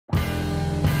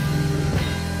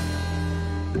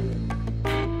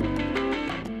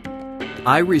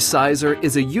iResizer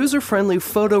is a user-friendly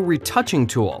photo retouching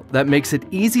tool that makes it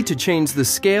easy to change the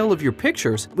scale of your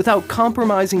pictures without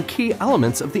compromising key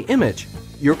elements of the image.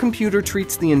 Your computer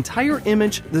treats the entire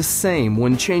image the same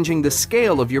when changing the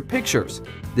scale of your pictures.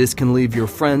 This can leave your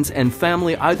friends and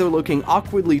family either looking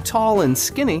awkwardly tall and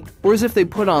skinny or as if they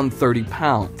put on 30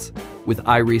 pounds. With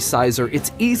iResizer,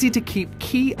 it's easy to keep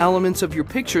key elements of your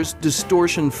pictures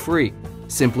distortion-free.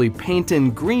 Simply paint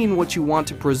in green what you want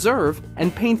to preserve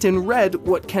and paint in red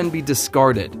what can be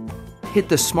discarded. Hit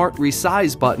the Smart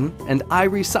Resize button and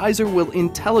iResizer will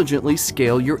intelligently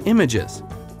scale your images.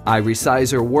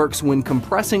 iResizer works when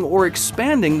compressing or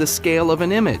expanding the scale of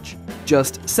an image.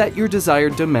 Just set your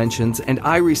desired dimensions and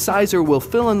iResizer will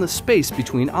fill in the space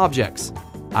between objects.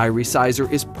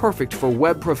 iResizer is perfect for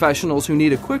web professionals who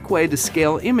need a quick way to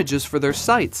scale images for their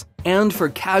sites, and for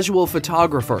casual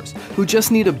photographers who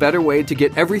just need a better way to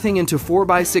get everything into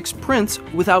 4x6 prints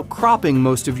without cropping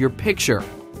most of your picture.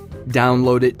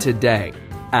 Download it today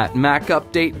at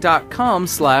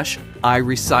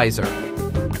macupdate.com/iResizer.